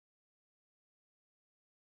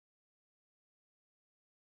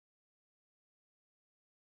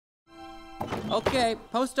Okay,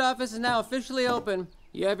 post office is now officially open.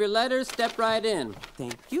 You have your letters, step right in.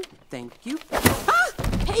 Thank you, thank you. Ah!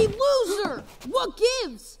 Hey, loser! What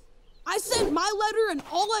gives? I sent my letter and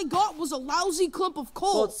all I got was a lousy clump of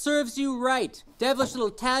coal. Well, it serves you right. Devilish little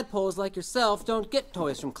tadpoles like yourself don't get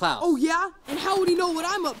toys from Klaus. Oh, yeah? And how would he know what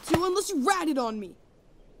I'm up to unless you ratted on me?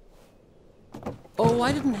 Oh,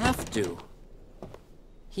 I didn't have to.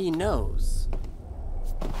 He knows.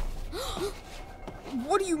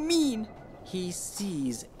 What do you mean? He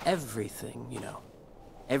sees everything, you know.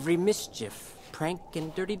 Every mischief, prank,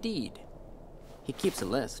 and dirty deed. He keeps a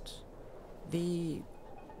list. The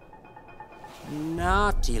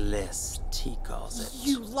naughty list, he calls it.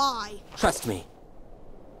 You lie. Trust me,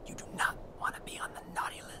 you do not want to be on the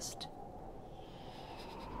naughty list.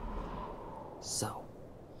 So,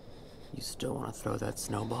 you still want to throw that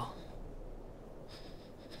snowball?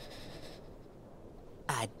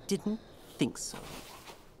 I didn't think so.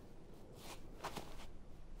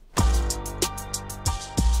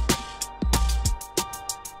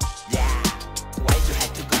 Yeah, why you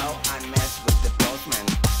had to go and mess with the postman?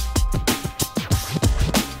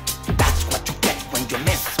 That's what you get when you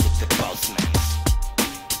mess with the postman.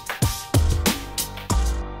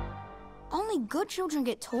 Only good children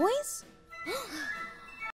get toys?